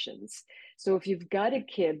emotions. So if you've got a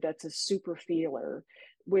kid that's a super feeler,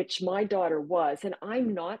 which my daughter was, and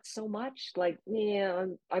I'm not so much, like, yeah,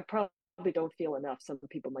 I probably don't feel enough. Some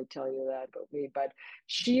people might tell you that about me, but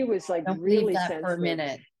she was like Don't believe really that for a sensitive.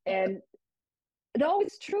 minute. And no,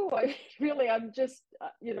 it's true. I'm just,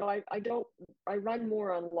 I run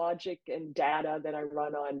more on logic and data than I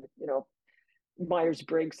run on,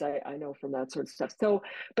 Myers-Briggs, I know from that sort of stuff. So,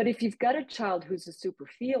 but if you've got a child who's a super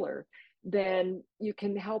feeler, then you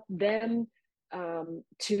can help them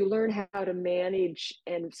to learn how to manage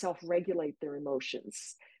and self-regulate their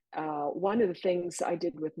emotions. One of the things I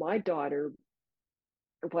did with my daughter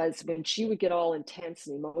was when she would get all intense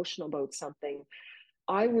and emotional about something,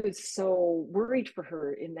 I was so worried for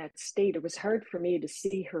her in that state. It was hard for me to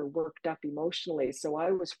see her worked up emotionally. So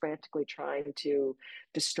I was frantically trying to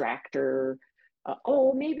distract her.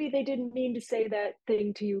 Oh, maybe they didn't mean to say that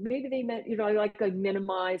thing to you. Maybe they meant, I like to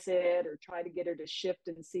minimize it or try to get her to shift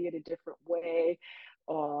and see it a different way.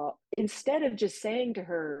 Instead of just saying to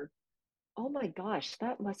her, oh my gosh,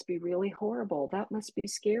 that must be really horrible. That must be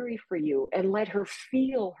scary for you. And let her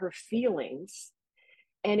feel her feelings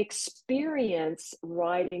and experience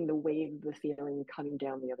riding the wave of the feeling coming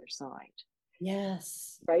down the other side.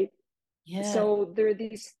 Yes. Right. Yes. So there are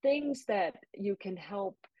these things that you can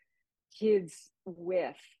help kids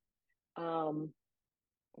with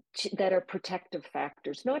that are protective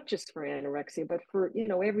factors, not just for anorexia, but for,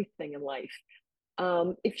 everything in life.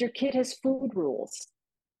 If your kid has food rules,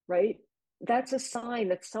 right? That's a sign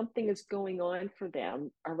that something is going on for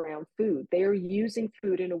them around food. They are using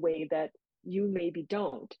food in a way that you maybe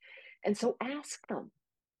don't. And so ask them,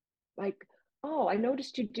 like, oh, I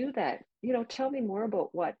noticed you do that. Tell me more about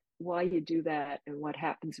why you do that and what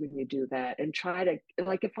happens when you do that. And try to,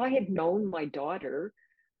 like, if I had known my daughter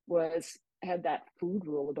had that food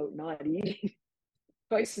rule about not eating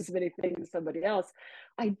twice as many things as somebody else,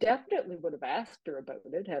 I definitely would have asked her about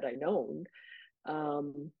it had I known.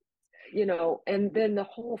 Um, and then the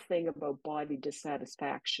whole thing about body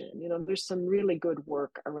dissatisfaction, there's some really good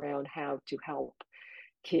work around how to help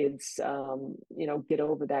kids, get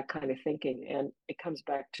over that kind of thinking. And it comes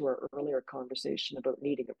back to our earlier conversation about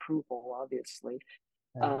needing approval, obviously.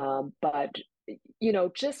 Right. But,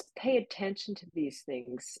 just pay attention to these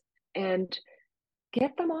things and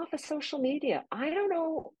get them off of social media. I don't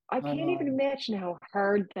know. I can't even Oh, imagine how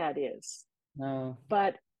hard that is, no.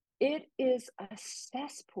 but it is a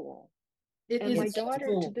cesspool. It And my is. daughter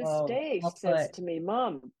to Cool. this Oh, day well says put. to me,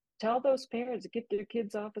 Mom, tell those parents to get their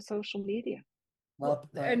kids off of social media. Well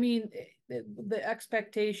I put. mean, the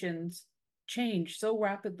expectations change so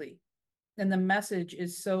rapidly, and the message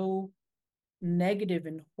is so negative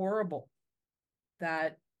and horrible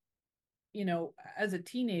that, as a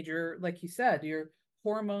teenager, like you said, your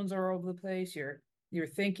hormones are all over the place, your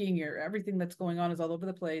thinking, your everything that's going on is all over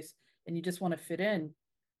the place, and you just want to fit in.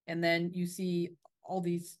 And then you see all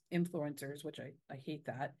these influencers, which I hate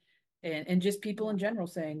that, and just people in general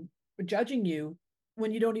saying, judging you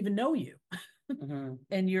when you don't even know you. Mhm.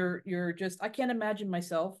 And you're just, I can't imagine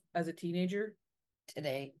myself as a teenager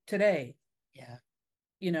Today. today, Yeah.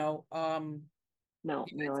 you know, No,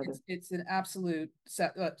 me either. it's an absolute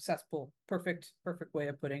cesspool. Perfect way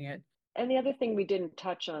of putting it. And the other thing we didn't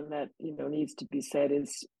touch on that, needs to be said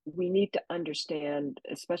is we need to understand,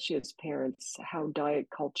 especially as parents, how diet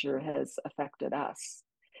culture has affected us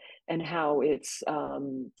and how it's,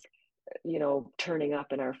 turning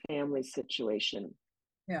up in our family situation.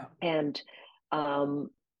 Yeah. And, um,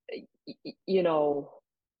 you know,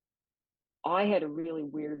 I had a really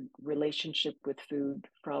weird relationship with food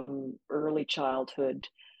from early childhood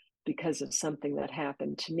because of something that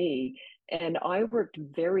happened to me. And I worked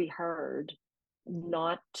very hard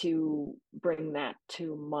not to bring that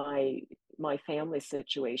to my family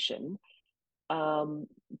situation.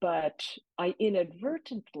 But I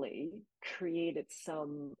inadvertently created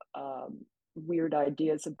some weird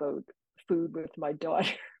ideas about food with my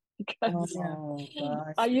daughter because Yeah. Oh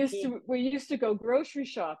gosh. we used to go grocery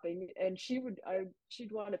shopping, and she'd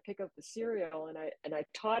want to pick up the cereal, and I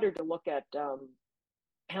taught her to look at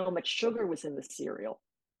how much sugar was in the cereal,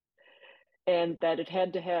 and that it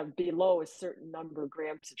had to have below a certain number of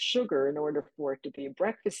grams of sugar in order for it to be a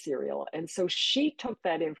breakfast cereal. And so she took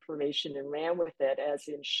that information and ran with it, as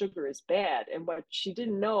in sugar is bad. And what she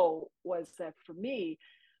didn't know was that for me,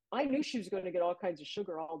 I knew she was going to get all kinds of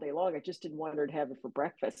sugar all day long. I just didn't want her to have it for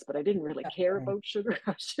breakfast, but I didn't really care Right. about sugar.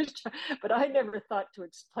 But I never thought to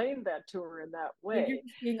explain that to her in that Well, you're way.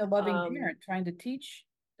 just being a loving Um, parent, trying to teach.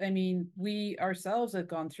 I mean, we ourselves have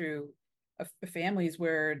gone through families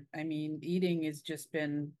where, I mean, eating has just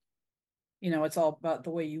been, it's all about the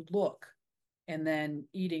way you look, and then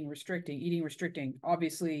eating restricting.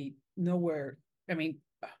 Obviously, nowhere. I mean,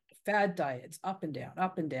 fad diets, up and down,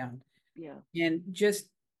 up and down, yeah. and just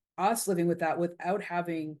us living with that without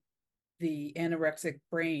having the anorexic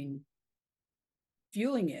brain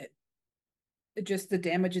fueling it. Just the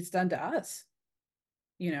damage it's done to us,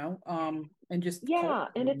 and just Yeah,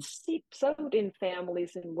 and it culturally. seeps out in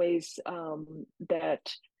families in ways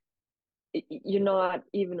that you're not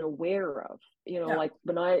even aware of. Yeah. Like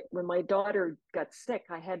when my daughter got sick,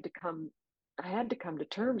 I had to come to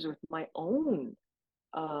terms with my own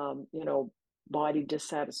body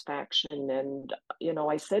dissatisfaction. And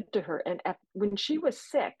I said to her, and when she was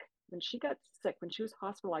sick, when she got sick, when she was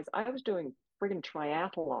hospitalized, I was doing friggin'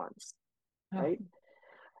 triathlons, Oh, right?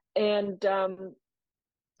 And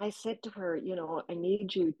I said to her, I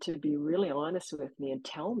need you to be really honest with me and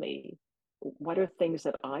tell me, what are things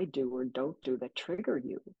that I do or don't do that trigger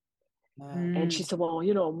you? And she mm. said, well,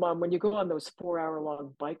 Mom, when you go on those 4 hour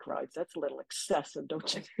long bike rides, that's a little excessive,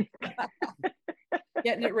 don't you think?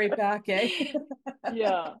 Getting it right back, eh?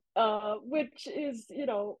 Yeah, which is,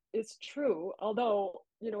 is true. Although,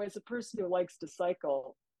 as a person who likes to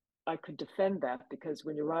cycle, I could defend that, because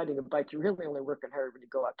when you're riding a bike, you're really only working hard when you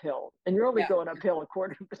go uphill, and you're only Yeah, going uphill a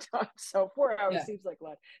quarter of the time. So 4 hours yeah. seems like a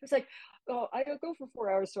lot. It's like, oh, I go for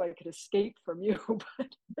 4 hours so I could escape from you,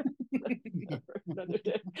 but another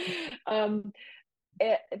day. Um,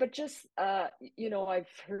 but just, I've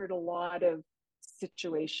heard a lot of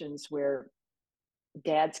situations where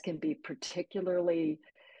dads can be particularly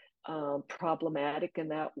problematic in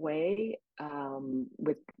that way,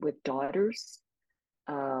 with daughters,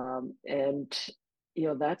 and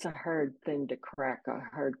that's a hard thing to crack, a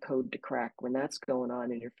hard code to crack when that's going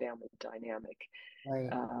on in your family dynamic.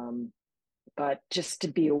 Right. um, but just to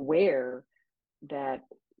be aware that,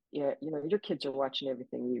 yeah, your kids are watching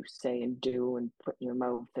everything you say and do and put in your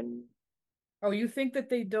mouth. And Oh, you think that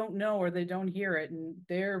they don't know or they don't hear it, and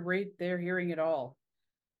they're hearing it all.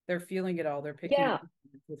 They're feeling it all. They're picking up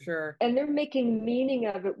yeah, for sure. and they're making meaning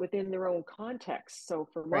of it within their own context. So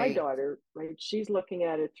for my Right. daughter, right, she's looking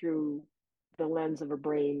at it through the lens of a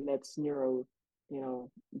brain that's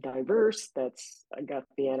diverse, that's got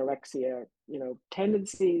the anorexia,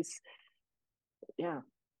 tendencies. Yeah.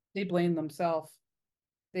 They blame themselves.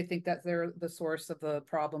 They think that they're the source of the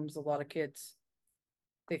problems. A lot of kids,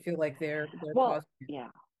 they feel like they're Well, causing it. yeah.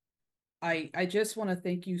 I just want to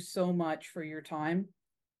thank you so much for your time.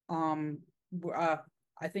 Um, uh,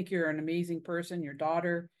 I think you're an amazing person, your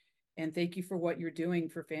daughter, and thank you for what you're doing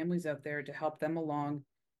for families out there to help them along.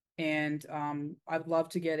 And I'd love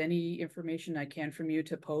to get any information I can from you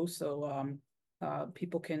to post, so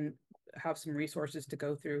people can have some resources to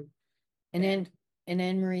go through. And And then, and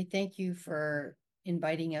Anne Marie, thank you for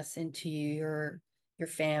inviting us into your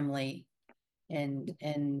family and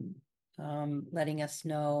letting us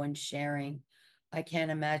know and sharing. I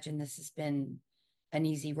can't imagine this has been an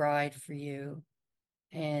easy ride for you.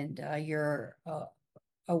 And you're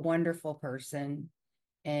a wonderful person,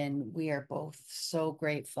 and we are both so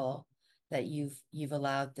grateful that you've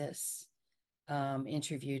allowed this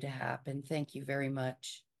interview to happen. Thank you very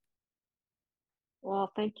much.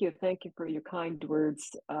 Well, thank you for your kind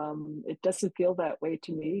words. It doesn't feel that way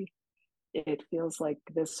to me. it feels like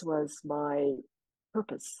this was my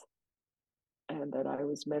purpose, and that I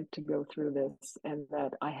was meant to go through this, and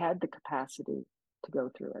that I had the capacity to go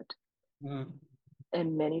through it. Mm,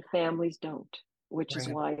 And many families don't, which is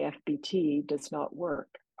right. why FBT does not work.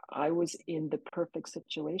 I was in the perfect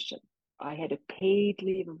situation. I had a paid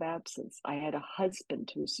leave of absence. I had a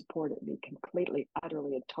husband who supported me completely,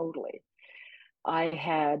 utterly, and totally. I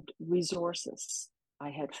had resources. I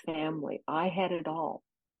had family. I had it all.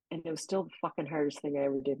 And it was still the fucking hardest thing I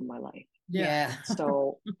ever did in my life. Yeah.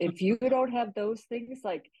 So if you don't have those things,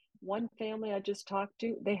 like one family I just talked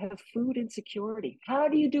to, they have food insecurity. How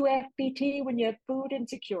do you do FBT when you have food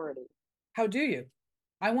insecurity? How do you?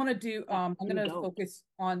 I want to do, I'm going You to don't. focus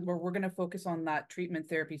on where we're going to focus on that treatment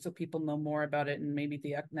therapy so people know more about it in maybe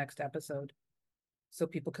the next episode. So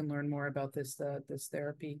people can learn more about this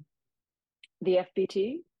therapy. The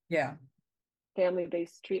FBT, Yeah.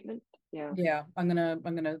 family-based treatment. Yeah. Yeah.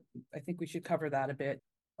 I think we should cover that a bit.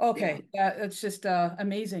 Okay. Yeah. It's just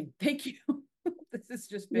amazing. Thank you. This has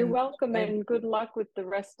just You're been welcome, and good luck with the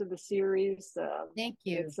rest of the series. Thank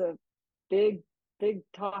you. It's a big, big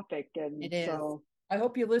topic, and It is. so I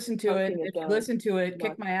hope you listen to it. chunking it If you down. listen to it, Not-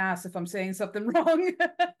 kick my ass if I'm saying something wrong.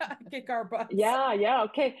 Kick our butts. Yeah,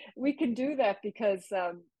 okay. We can do that because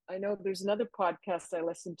I know there's another podcast I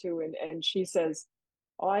listen to, and she says,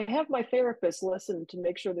 "Oh, I have my therapist listen to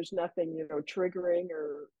make sure there's nothing, triggering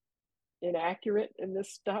or inaccurate in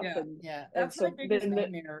this stuff." Yeah. And Yeah. That's my so biggest then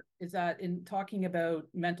nightmare is that in talking about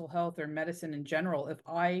mental health or medicine in general, if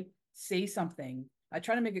I say something, I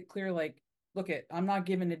try to make it clear, like, look I'm not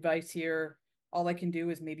giving advice here. All I can do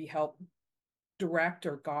is maybe help direct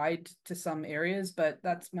or guide to some areas, but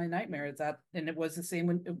that's my nightmare. Is that, and it was the same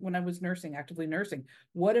when I was nursing, actively nursing.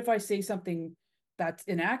 What if I say something that's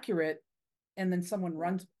inaccurate and then someone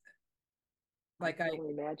runs I can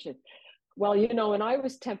only imagine. Well, and I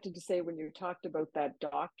was tempted to say when you talked about that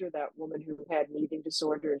doctor, that woman who had an eating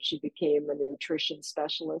disorder and she became a nutrition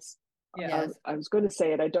specialist. Yeah. Yes. I was going to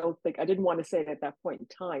say it. I didn't want to say it at that point in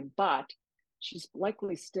time, but she's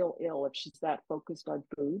likely still ill if she's that focused on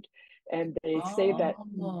food. And they say that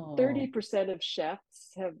Oh. 30% of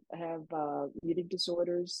chefs have eating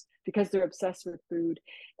disorders because they're obsessed with food,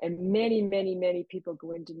 and many, many, many people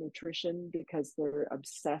go into nutrition because they're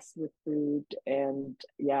obsessed with food. And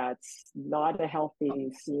yeah, it's not a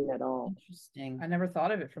healthy scene at all. Interesting. I never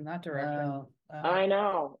thought of it from that direction.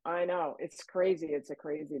 Wow. I know. It's crazy. It's a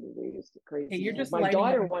crazy disease. Crazy. Hey, you're just My lighting up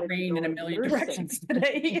daughter my wanted to brain in go a into million nursing. directions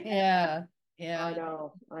today. Yeah. I Yeah.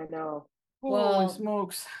 know. Holy Well,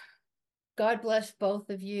 smokes. God bless both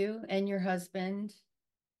of you and your husband.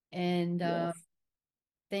 And Yes.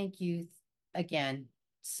 thank you again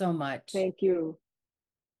so much. Thank you.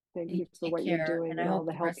 Thank You you for take what you're care. doing And and I all hope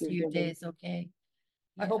the the help rest of you're your day giving. is okay.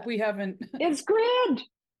 I hope we haven't. It's grand.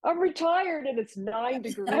 I'm retired and it's 9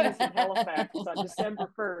 degrees in Halifax on December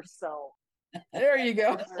 1st. So, There you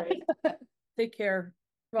go. all right. Take care.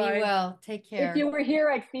 Be Bye. well. Take care. If you were here,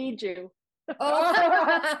 I'd feed you.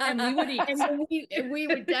 Oh, And we would eat. And we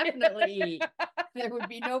would definitely eat. There would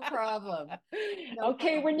be no problem. No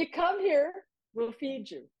Okay, problem. when you come here, we'll feed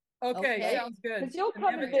you. Okay, Okay. sounds good. Because you'll The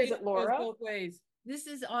come and invitation visit goes Laura. both ways. This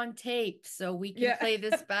is on tape, so we can Yeah. play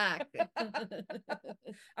this back.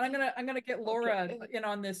 I'm gonna get Laura in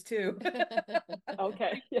on this too.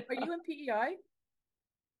 Okay. Are you in PEI?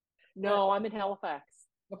 No, I'm in Halifax.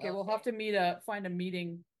 Okay, we'll have to find a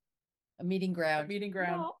meeting A meeting ground.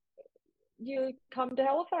 ground. No, you come to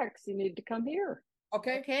Halifax. You need to come here.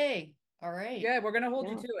 Okay. Okay. All right. Yeah, we're gonna hold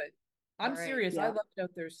you Yeah. to it. I'm All right. serious. I Yeah. love it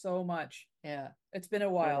out there so much. Yeah. It's been a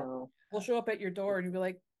I while. know. We'll show up at your door and you'll be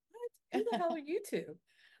like, "What? Who the hell are you two?"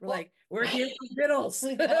 We're like, "We're here for riddles."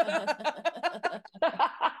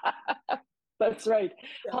 That's right.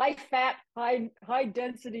 Yeah. High fat, high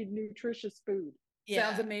density, nutritious food.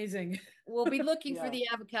 Sounds Yeah. amazing. We'll be looking for Yeah. the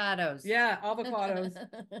avocados. Yeah, avocados.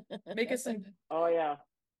 Make us some. Oh yeah.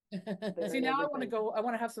 See, now I want to go. I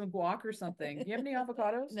want to have some guac or something. Do you have any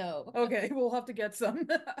avocados? No. Okay, we'll have to get some.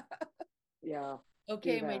 Yeah.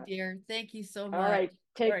 Okay, do my that. dear. Thank you so much. All right.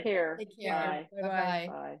 Take All right. care. Take care. Bye. Bye-bye.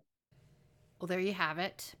 Bye. Well, there you have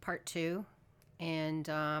it, part 2. And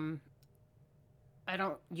I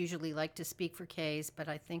don't usually like to speak for Kays, but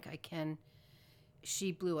I think I can.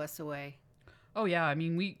 She blew us away. Oh yeah, I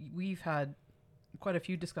mean we've had quite a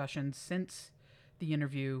few discussions since the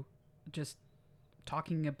interview, just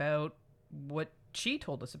talking about what she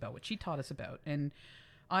told us about, what she taught us about, and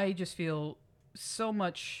I just feel so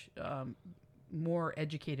much more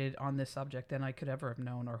educated on this subject than I could ever have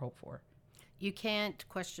known or hoped for. You can't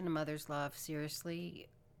question a mother's love, seriously.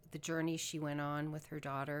 The journey she went on with her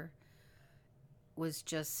daughter was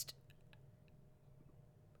just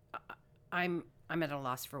I'm at a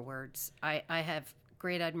loss for words. I have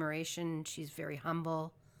great admiration. She's very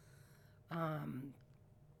humble. Have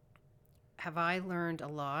I learned a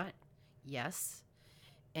lot? Yes.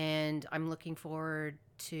 And I'm looking forward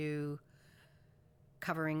to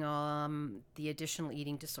covering the additional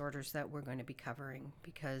eating disorders that we're going to be covering,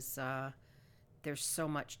 because there's so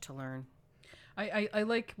much to learn. I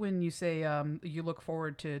like when you say you look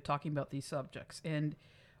forward to talking about these subjects, and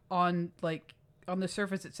on the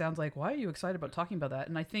surface it sounds like, why are you excited about talking about that?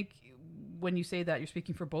 And I think when you say that, you're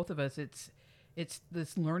speaking for both of us. It's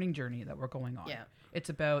this learning journey that we're going on. Yeah. It's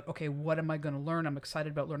about, okay, what am I going to learn? I'm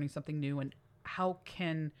excited about learning something new, and how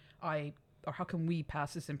can we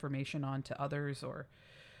pass this information on to others, or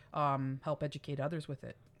help educate others with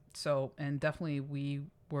it? So, and definitely we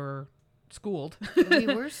were schooled. We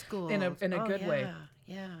were schooled in a good way.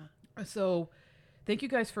 Yeah. So thank you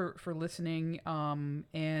guys for listening.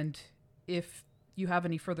 And if you have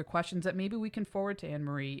any further questions that maybe we can forward to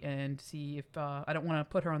Anne-Marie, and see if I don't want to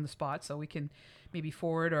put her on the spot, so we can maybe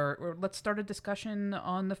forward, or let's start a discussion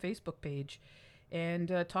on the Facebook page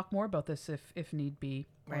and talk more about this if need be,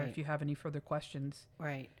 or Right. if you have any further questions.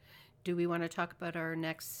 Right. Do we want to talk about our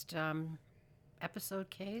next episode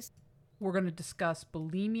case? We're going to discuss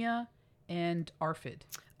bulimia and ARFID.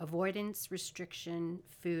 Avoidance restriction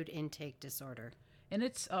food intake disorder. And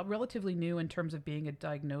it's relatively new in terms of being a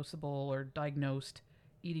diagnosable or diagnosed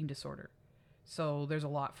eating disorder. So there's a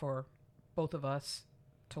lot for both of us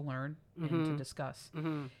to learn and to discuss.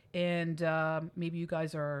 Mm-hmm. And maybe you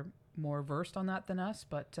guys are more versed on that than us,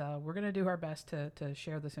 but we're going to do our best to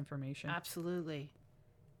share this information. Absolutely.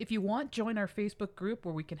 If you want, join our Facebook group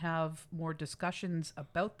where we can have more discussions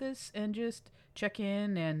about this, and just check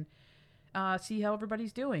in and see how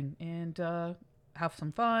everybody's doing, and have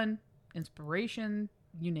some fun, inspiration,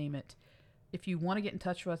 you name it. If you want to get in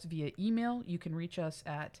touch with us via email, you can reach us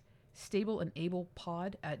at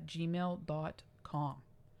stableandablepod@gmail.com.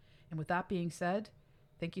 And with that being said,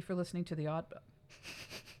 thank you for listening to the Oddcast.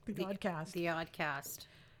 The Oddcast.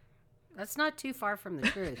 That's not too far from the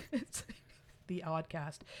truth. It's the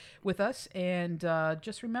Oddcast with us. And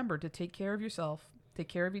just remember to take care of yourself, take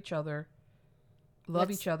care of each other,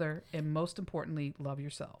 love each other, and most importantly, love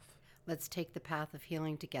yourself. Let's take the path of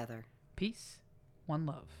healing together. Peace, one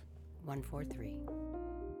love. 143.